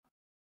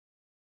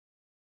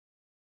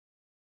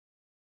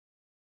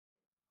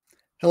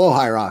Hello,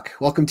 High Rock.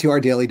 Welcome to our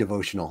daily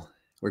devotional.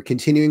 We're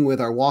continuing with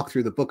our walk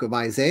through the book of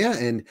Isaiah.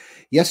 And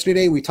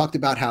yesterday we talked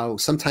about how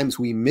sometimes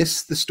we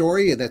miss the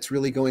story that's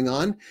really going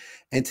on.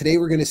 And today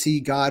we're going to see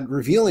God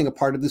revealing a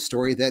part of the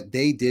story that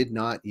they did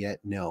not yet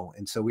know.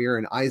 And so we are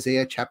in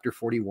Isaiah chapter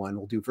 41.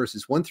 We'll do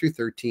verses 1 through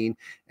 13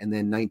 and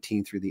then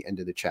 19 through the end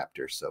of the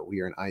chapter. So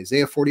we are in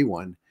Isaiah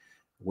 41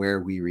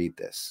 where we read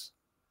this.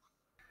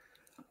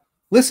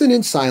 Listen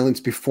in silence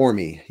before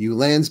me, you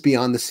lands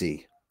beyond the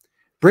sea.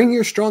 Bring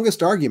your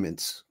strongest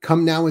arguments.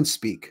 Come now and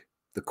speak.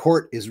 The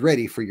court is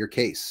ready for your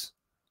case.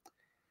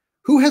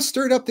 Who has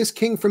stirred up this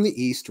king from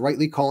the east,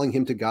 rightly calling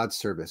him to God's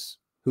service?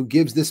 Who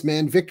gives this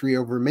man victory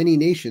over many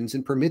nations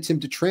and permits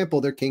him to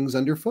trample their kings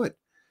underfoot?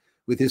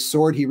 With his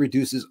sword he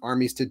reduces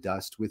armies to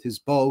dust. With his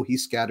bow he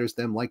scatters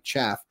them like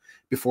chaff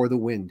before the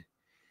wind.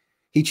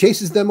 He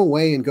chases them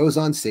away and goes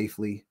on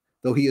safely,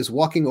 though he is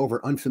walking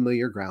over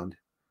unfamiliar ground.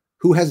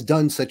 Who has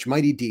done such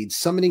mighty deeds,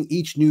 summoning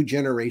each new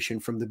generation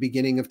from the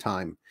beginning of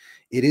time?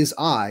 It is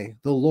I,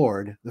 the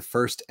Lord, the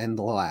first and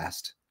the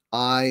last.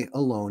 I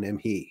alone am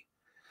he.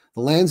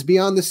 The lands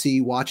beyond the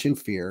sea watch in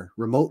fear.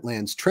 Remote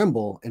lands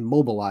tremble and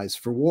mobilize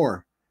for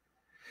war.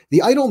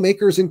 The idol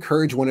makers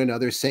encourage one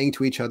another, saying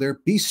to each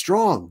other, "Be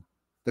strong."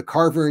 The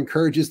carver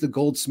encourages the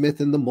goldsmith,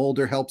 and the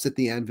molder helps at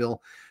the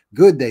anvil.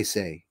 "Good," they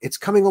say. "It's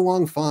coming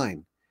along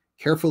fine."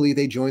 Carefully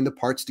they join the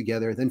parts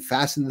together, then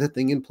fasten the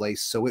thing in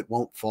place so it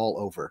won't fall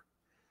over.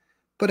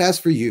 But as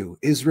for you,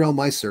 Israel,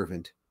 my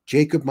servant,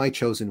 Jacob, my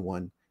chosen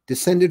one,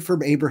 descended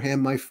from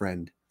Abraham, my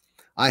friend,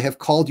 I have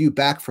called you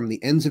back from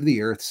the ends of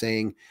the earth,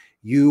 saying,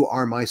 "You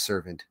are my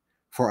servant,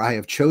 for I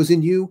have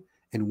chosen you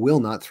and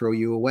will not throw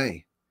you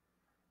away."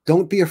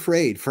 Don't be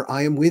afraid, for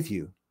I am with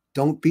you.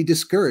 Don't be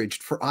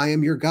discouraged, for I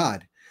am your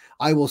God.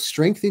 I will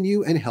strengthen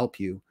you and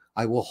help you.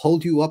 I will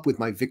hold you up with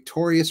my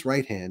victorious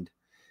right hand.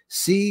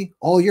 See,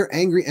 all your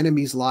angry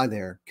enemies lie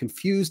there,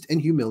 confused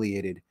and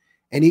humiliated.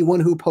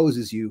 Anyone who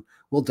opposes you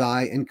will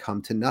die and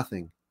come to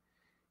nothing.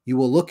 You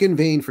will look in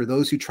vain for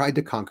those who tried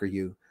to conquer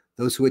you.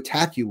 Those who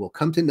attack you will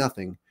come to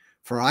nothing,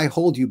 for I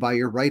hold you by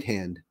your right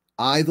hand.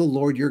 I, the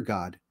Lord your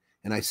God,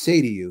 and I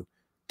say to you,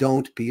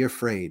 don't be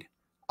afraid.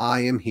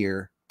 I am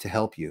here to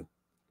help you.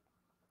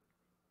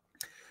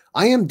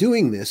 I am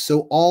doing this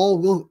so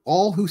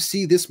all who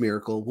see this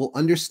miracle will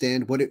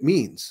understand what it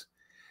means,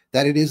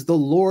 that it is the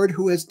Lord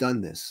who has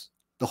done this,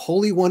 the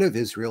Holy One of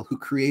Israel who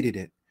created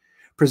it.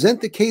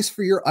 Present the case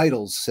for your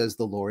idols, says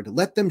the Lord.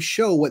 Let them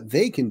show what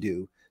they can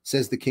do,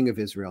 says the King of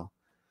Israel.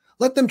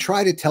 Let them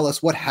try to tell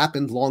us what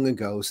happened long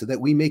ago so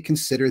that we may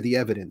consider the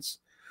evidence.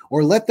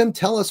 Or let them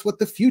tell us what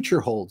the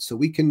future holds so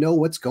we can know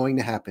what's going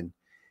to happen.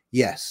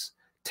 Yes,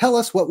 tell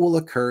us what will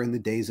occur in the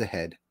days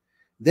ahead.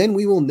 Then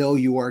we will know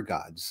you are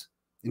gods.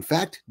 In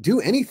fact,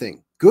 do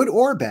anything, good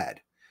or bad.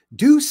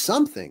 Do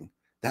something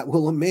that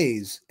will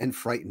amaze and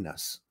frighten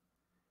us.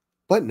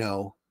 But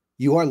no,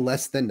 you are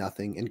less than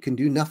nothing and can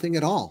do nothing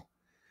at all.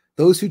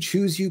 Those who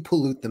choose you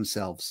pollute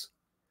themselves.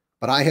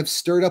 But I have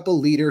stirred up a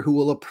leader who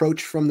will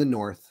approach from the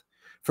north.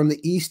 From the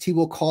east he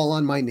will call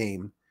on my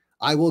name.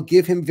 I will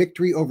give him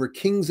victory over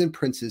kings and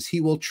princes. He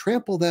will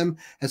trample them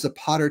as a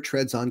potter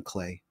treads on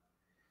clay.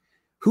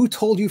 Who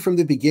told you from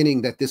the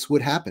beginning that this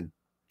would happen?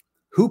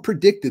 Who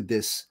predicted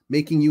this,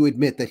 making you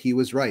admit that he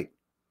was right?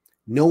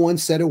 No one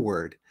said a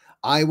word.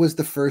 I was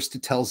the first to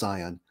tell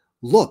Zion,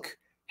 look,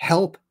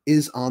 help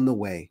is on the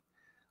way.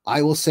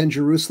 I will send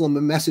Jerusalem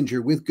a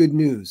messenger with good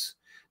news.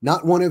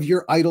 Not one of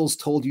your idols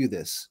told you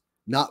this.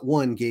 Not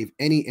one gave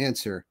any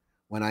answer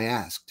when I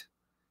asked.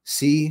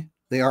 See,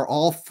 they are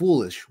all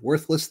foolish,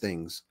 worthless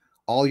things.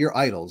 All your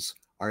idols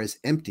are as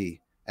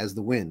empty as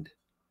the wind.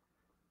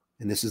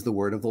 And this is the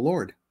word of the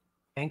Lord.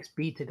 Thanks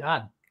be to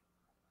God.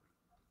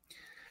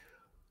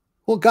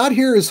 Well, God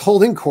here is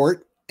holding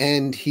court,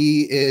 and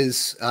he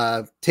is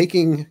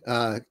taking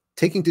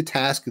to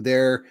task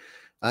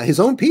his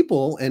own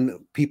people and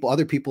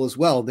other people as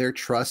well, their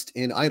trust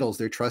in idols,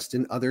 their trust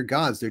in other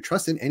gods, their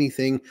trust in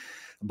anything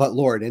but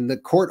Lord. And the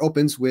court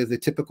opens with a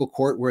typical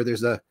court where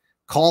there's a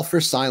call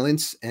for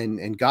silence,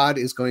 and God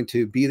is going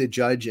to be the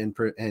judge and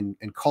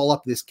call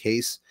up this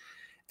case.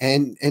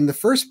 And the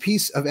first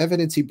piece of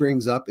evidence he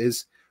brings up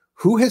is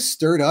who has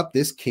stirred up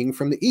this king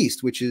from the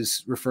east, which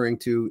is referring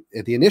to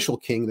the initial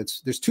king.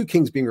 There's two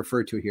kings being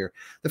referred to here.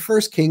 The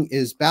first king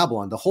is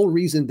Babylon, the whole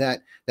reason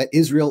that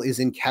Israel is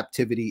in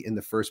captivity in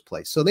the first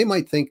place. So they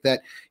might think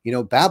that,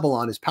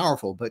 Babylon is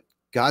powerful, but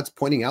God's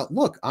pointing out,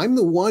 look, I'm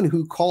the one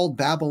who called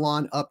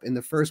Babylon up in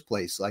the first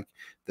place.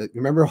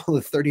 Remember all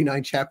the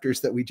 39 chapters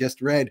that we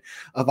just read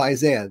of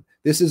Isaiah?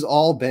 This has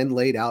all been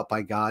laid out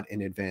by God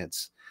in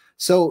advance.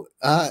 So,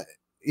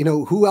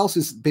 who else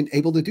has been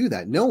able to do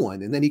that? No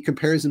one. And then he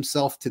compares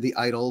himself to the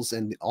idols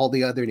and all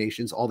the other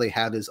nations. All they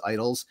have is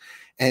idols,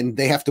 and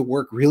they have to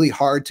work really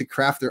hard to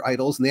craft their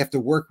idols, and they have to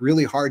work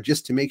really hard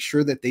just to make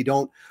sure that they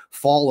don't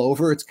fall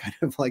over. It's kind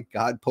of like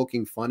God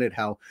poking fun at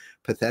how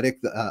pathetic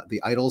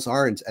the idols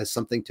are as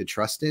something to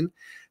trust in.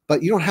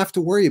 But you don't have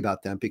to worry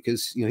about them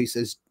because, he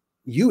says,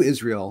 you,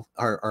 Israel,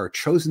 are a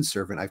chosen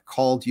servant. I've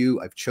called you.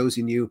 I've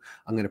chosen you.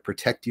 I'm going to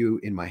protect you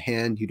in my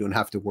hand. You don't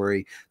have to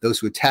worry. Those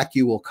who attack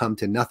you will come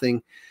to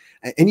nothing.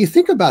 And you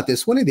think about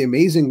this, one of the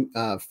amazing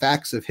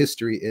facts of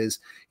history is,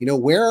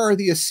 where are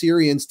the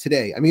Assyrians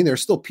today? I mean,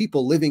 there's still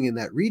people living in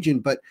that region,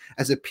 but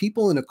as a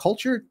people and a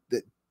culture,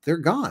 they're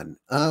gone.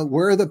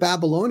 Where are the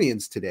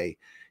Babylonians today?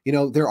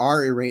 There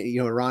are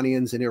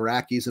Iranians and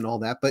Iraqis and all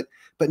that, but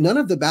none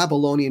of the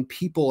Babylonian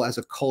people as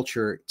a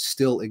culture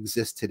still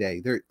exist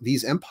today.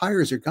 These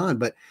empires are gone,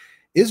 but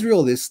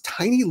Israel, this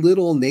tiny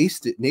little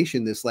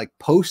nation, this like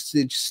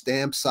postage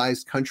stamp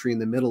sized country in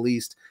the Middle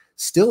East,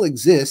 still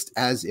exists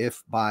as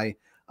if by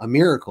a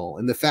miracle.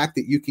 And the fact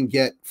that you can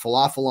get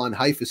falafel on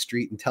Haifa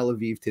Street in Tel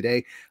Aviv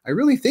today, I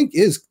really think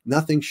is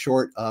nothing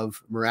short of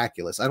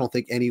miraculous. I don't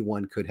think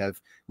anyone could have,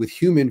 with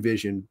human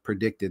vision,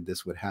 predicted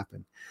this would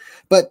happen.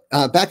 But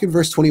back in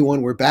verse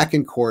 21, we're back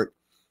in court,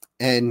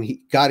 and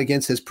God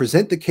again says,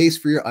 present the case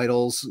for your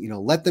idols,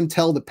 let them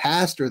tell the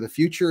past or the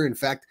future. In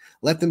fact,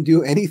 let them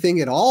do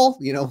anything at all,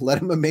 let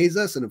them amaze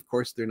us. And of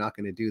course, they're not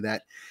going to do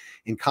that.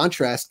 In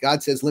contrast,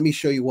 God says, let me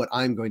show you what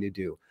I'm going to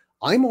do.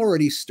 I'm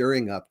already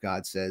stirring up,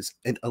 God says,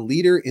 a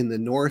leader in the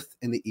north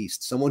and the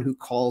east, someone who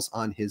calls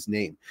on his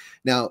name.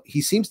 Now,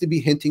 he seems to be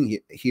hinting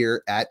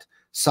here at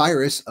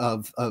Cyrus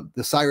of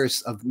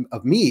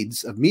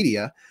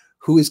Media,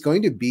 who is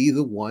going to be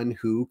the one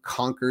who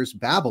conquers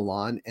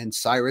Babylon. And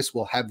Cyrus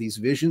will have these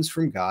visions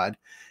from God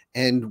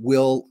and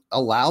will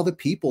allow the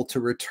people to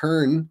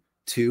return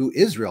to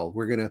Israel.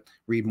 We're going to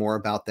read more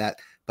about that,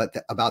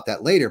 about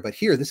that later. But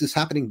here, this is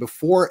happening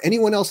before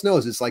anyone else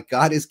knows. It's like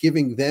God is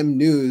giving them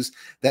news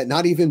that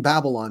not even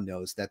Babylon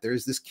knows, that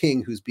there's this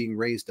king who's being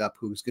raised up,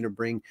 who's going to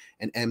bring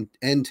an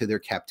end to their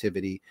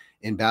captivity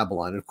in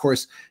Babylon. And of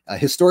course,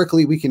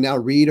 historically, we can now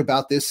read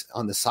about this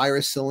on the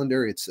Cyrus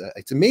cylinder. It's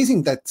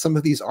amazing that some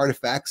of these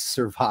artifacts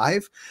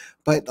survive,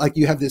 but like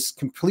you have this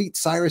complete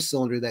Cyrus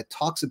cylinder that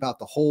talks about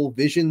the whole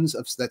visions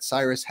that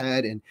Cyrus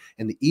had and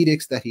the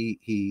edicts that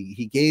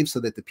he gave so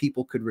that the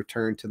people could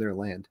return to their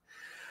land.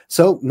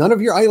 So none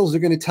of your idols are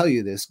going to tell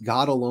you this.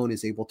 God alone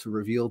is able to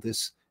reveal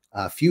this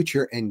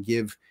future and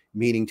give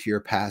meaning to your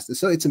past. And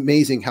so it's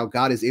amazing how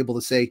God is able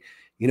to say,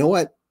 you know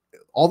what?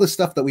 All the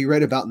stuff that we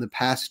read about in the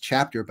past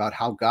chapter about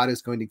how God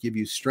is going to give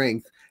you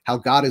strength, how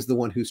God is the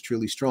one who's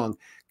truly strong,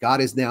 God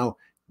is now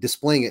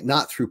displaying it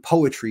not through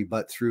poetry,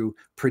 but through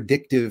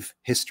predictive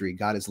history.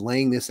 God is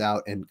laying this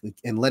out and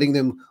letting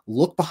them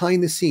look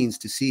behind the scenes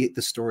to see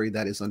the story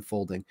that is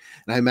unfolding.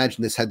 And I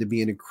imagine this had to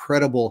be an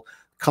incredible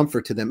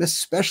comfort to them,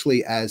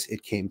 especially as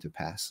it came to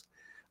pass.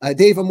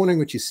 Dave, I'm wondering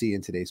what you see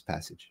in today's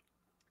passage.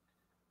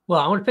 Well,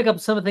 I want to pick up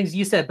some of the things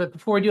you said, but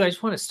before I do, I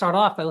just want to start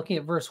off by looking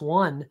at verse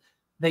 1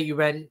 that you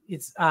read.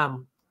 It's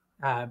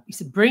he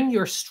said, bring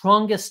your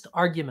strongest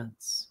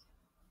arguments.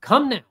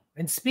 Come now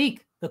and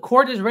speak. The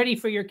court is ready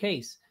for your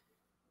case.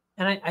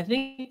 And I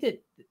think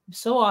that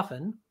so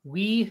often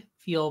we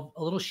feel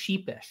a little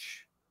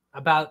sheepish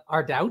about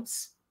our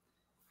doubts,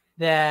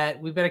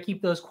 that we better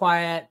keep those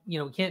quiet. We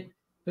can't,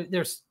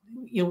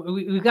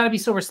 we've got to be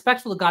so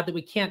respectful of God that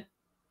we can't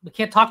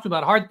talk to him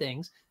about hard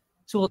things.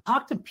 So we'll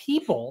talk to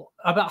people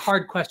about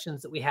hard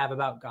questions that we have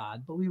about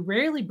God, but we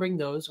rarely bring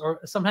those, or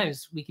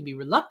sometimes we can be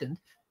reluctant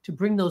to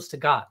bring those to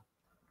God.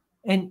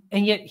 And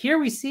yet here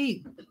we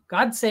see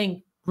God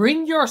saying,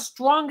 bring your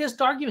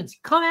strongest arguments.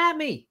 Come at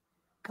me.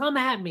 Come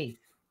at me.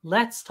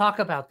 Let's talk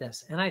about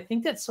this. And I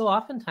think that so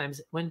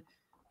oftentimes when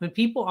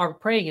people are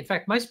praying, in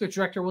fact, my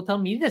spiritual director will tell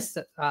me this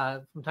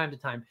from time to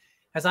time,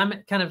 as I'm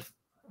kind of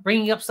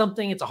bringing up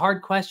something, it's a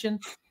hard question.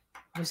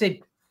 I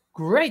say,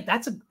 great,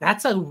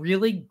 that's a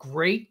really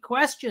great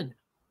question.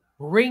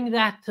 Bring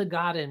that to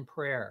God in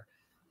prayer.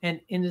 And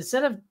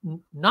instead of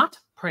not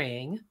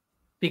praying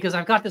because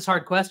I've got this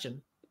hard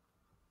question,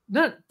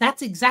 no,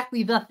 that's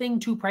exactly the thing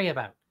to pray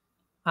about.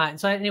 And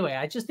so anyway,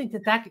 I just think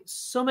that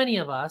so many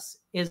of us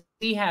is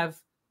we have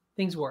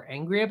things we're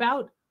angry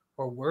about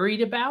or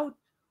worried about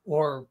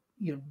or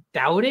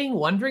doubting,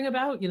 wondering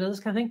about, this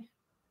kind of thing.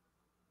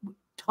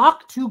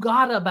 Talk to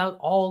God about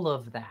all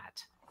of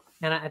that.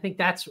 And I think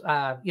that's,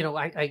 I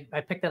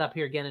picked that up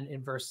here again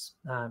in verse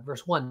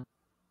 1.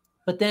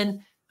 But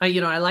then,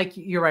 I like,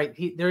 you're right.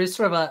 There is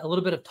sort of a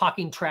little bit of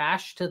talking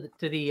trash to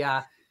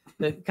the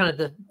kind of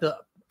the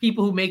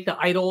people who make the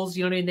idols,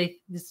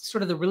 it's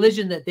sort of the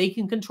religion that they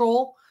can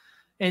control.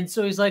 And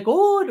so he's like,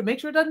 oh, to make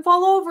sure it doesn't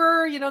fall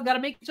over, got to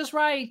make it just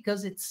right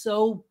because it's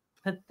so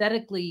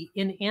pathetically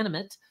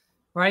inanimate,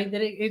 right?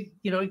 That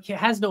it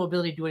has no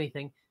ability to do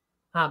anything.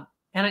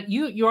 And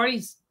you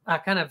already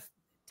kind of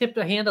tipped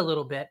a hand a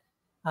little bit.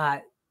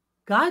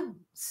 God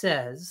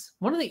says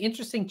one of the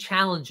interesting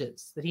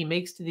challenges that he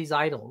makes to these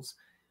idols,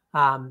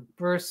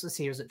 verse, let's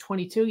see, is it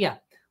 22? Yeah.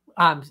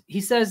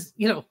 He says,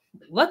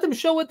 let them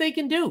show what they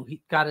can do.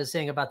 God is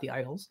saying about the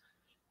idols.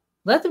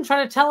 Let them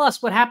try to tell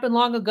us what happened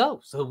long ago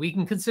so we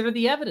can consider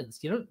the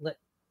evidence,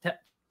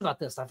 about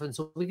this stuff. And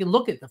so we can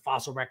look at the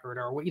fossil record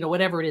or,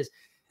 whatever it is,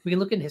 we can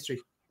look in history,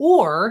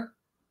 or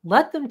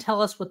let them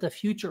tell us what the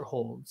future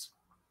holds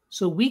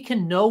so we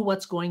can know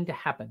what's going to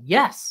happen.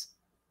 Yes,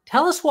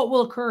 Tell us what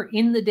will occur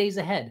in the days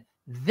ahead.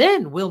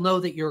 Then we'll know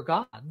that you're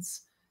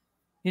gods.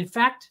 In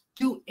fact,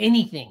 do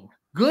anything,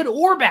 good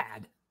or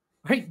bad,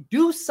 right?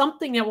 Do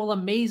something that will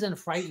amaze and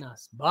frighten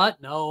us.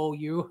 But no,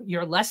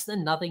 you're less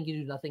than nothing.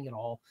 You do nothing at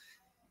all.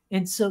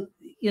 And so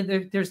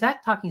there's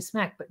that talking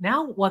smack. But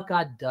now what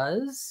God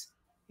does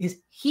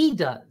is he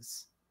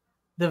does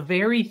the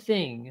very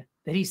thing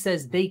that he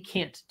says they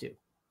can't do,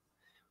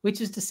 which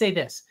is to say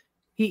this.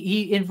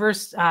 He in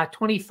verse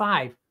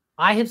 25,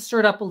 I have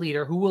stirred up a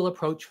leader who will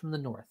approach from the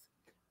north.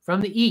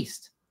 From the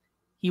east,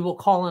 he will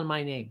call on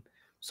my name.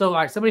 So,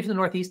 all right, somebody from the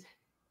northeast.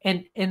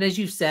 And as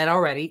you said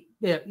already,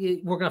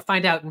 we're going to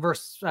find out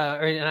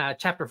in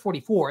chapter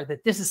 44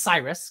 that this is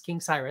Cyrus,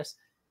 King Cyrus.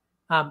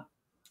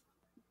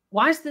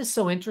 Why is this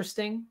so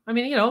interesting? I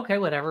mean, okay,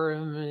 whatever,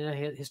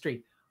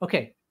 history.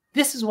 Okay,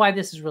 this is why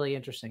this is really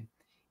interesting.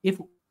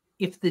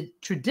 If the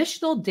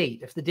traditional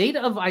date, if the date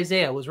of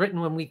Isaiah was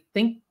written when we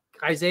think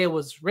Isaiah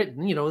was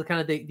written,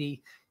 kind of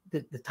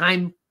the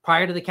time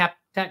prior to the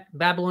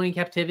Babylonian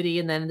captivity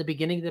and then the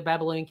beginning of the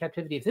Babylonian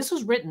captivity, if this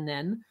was written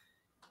then,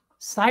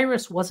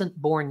 Cyrus wasn't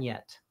born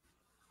yet,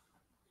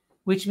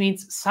 which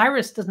means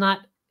Cyrus does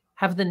not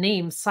have the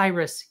name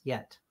Cyrus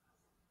yet.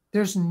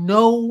 There's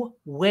no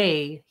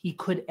way he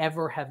could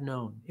ever have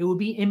known. It would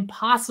be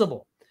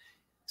impossible.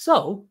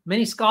 So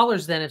many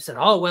scholars then have said,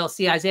 oh, well,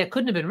 see, Isaiah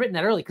couldn't have been written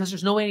that early because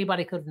there's no way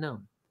anybody could have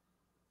known.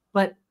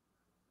 But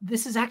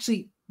this is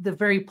actually the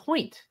very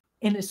point.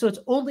 And so it's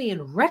only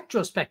in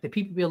retrospect that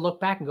people will look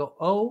back and go,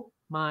 oh,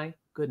 my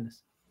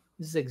goodness,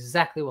 this is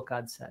exactly what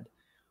God said,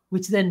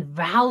 which then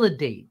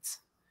validates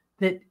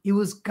that it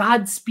was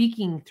God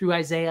speaking through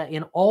Isaiah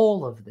in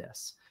all of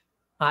this.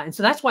 And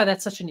so that's why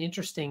that's such an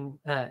interesting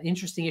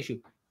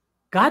issue.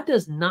 God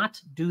does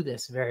not do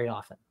this very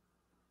often,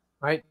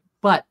 right?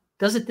 But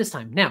does it this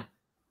time. Now,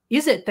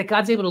 is it that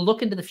God's able to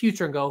look into the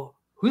future and go,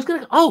 who's going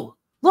to, oh,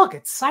 look,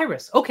 it's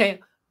Cyrus. Okay.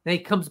 Then he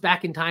comes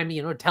back in time,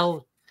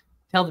 tell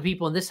the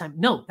people, and this time,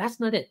 no, that's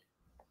not it.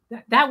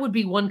 That would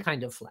be one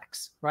kind of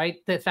flex, right?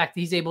 The fact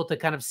that he's able to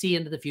kind of see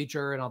into the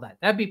future and all that.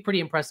 That'd be pretty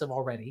impressive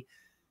already.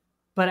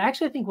 But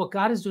actually, I think what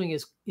God is doing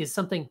is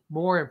something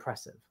more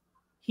impressive.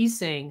 He's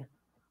saying,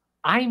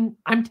 I'm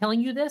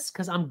telling you this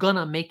because I'm going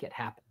to make it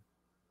happen.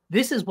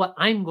 This is what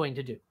I'm going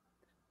to do.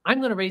 I'm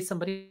going to raise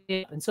somebody.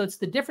 And so it's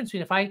the difference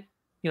between if I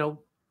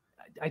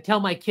tell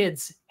my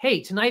kids,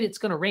 hey, tonight it's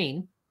going to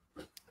rain.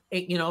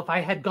 If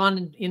I had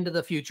gone into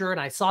the future and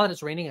I saw that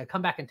it's raining, I'd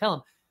come back and tell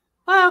them,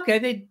 oh,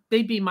 okay,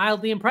 they'd be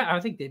mildly impressed. I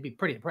think they'd be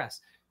pretty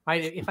impressed,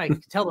 right? If I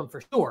could tell them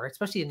for sure,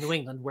 especially in New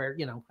England where,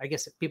 I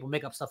guess people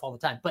make up stuff all the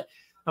time, but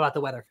about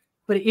the weather.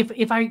 But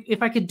if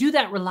I could do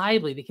that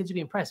reliably, the kids would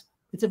be impressed.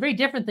 It's a very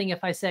different thing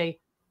if I say,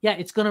 yeah,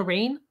 it's going to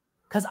rain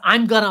because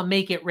I'm going to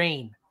make it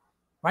rain,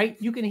 right?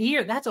 You can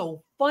hear that's a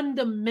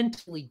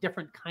fundamentally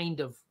different kind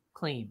of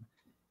claim.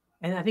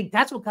 And I think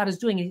that's what God is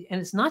doing. And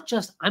it's not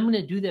just, I'm going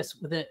to do this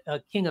with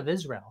a king of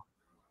Israel.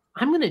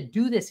 I'm going to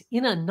do this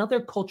in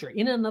another culture,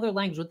 in another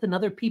language, with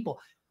another people.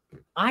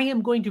 I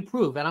am going to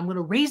prove, and I'm going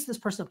to raise this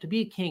person up to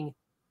be a king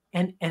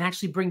and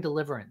actually bring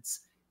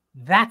deliverance.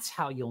 That's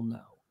how you'll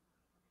know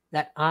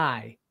that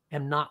I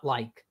am not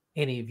like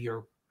any of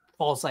your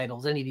false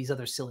idols, any of these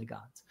other silly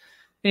gods.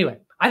 Anyway,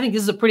 I think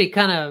this is a pretty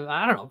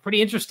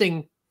pretty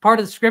interesting part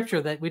of the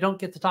scripture that we don't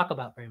get to talk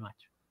about very much.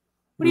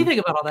 What do you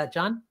think about all that,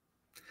 John?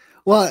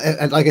 Well,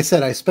 and like I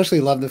said, I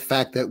especially love the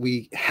fact that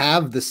we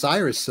have the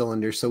Cyrus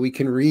cylinder so we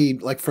can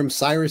read like from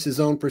Cyrus's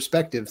own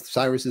perspective,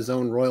 Cyrus's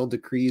own royal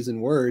decrees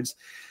and words,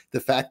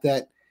 the fact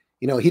that,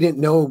 he didn't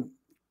know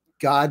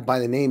God by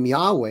the name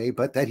Yahweh,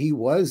 but that he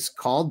was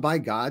called by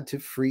God to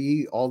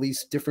free all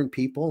these different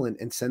people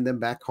and send them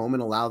back home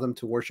and allow them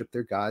to worship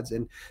their gods,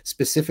 and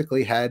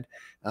specifically had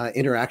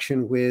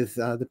interaction with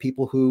the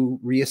people who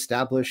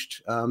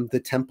reestablished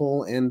the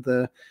temple and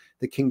the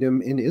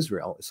kingdom in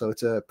Israel. So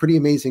it's a pretty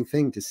amazing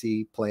thing to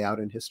see play out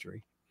in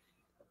history.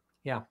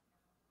 Yeah.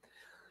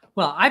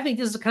 Well, I think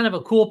this is kind of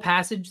a cool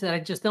passage that I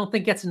just don't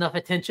think gets enough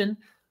attention.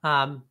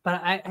 But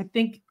I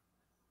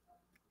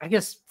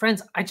guess,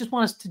 friends, I just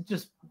want us to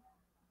just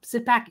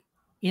sit back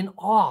in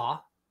awe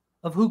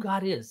of who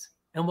God is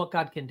and what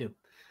God can do.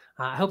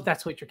 I hope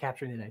that's what you're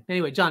capturing today.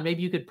 Anyway, John,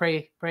 maybe you could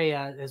pray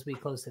as we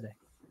close today.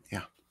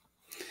 Yeah.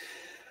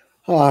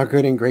 Oh,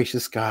 good and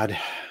gracious God.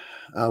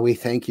 We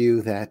thank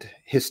you that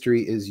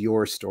history is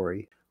your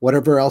story.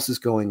 Whatever else is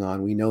going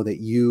on, we know that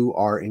you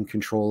are in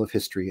control of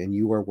history and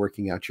you are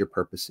working out your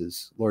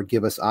purposes. Lord,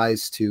 give us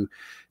eyes to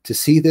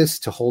see this,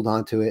 to hold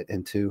on to it,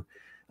 and to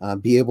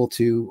be able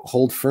to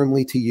hold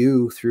firmly to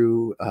you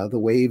through the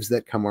waves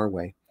that come our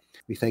way.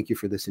 We thank you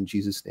for this in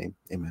Jesus' name.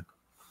 Amen.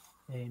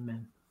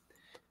 Amen.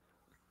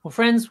 Well,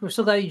 friends, we're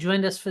so glad you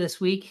joined us for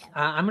this week.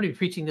 I'm going to be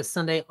preaching this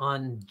Sunday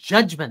on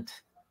judgment.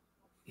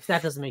 If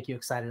that doesn't make you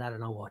excited, I don't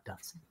know what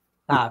does.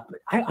 But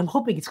I'm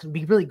hoping it's going to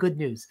be really good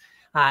news.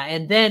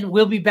 And then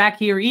we'll be back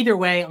here either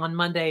way on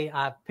Monday,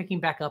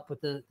 picking back up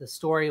with the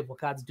story of what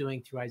God's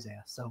doing through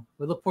Isaiah. So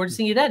we look forward to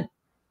seeing you then.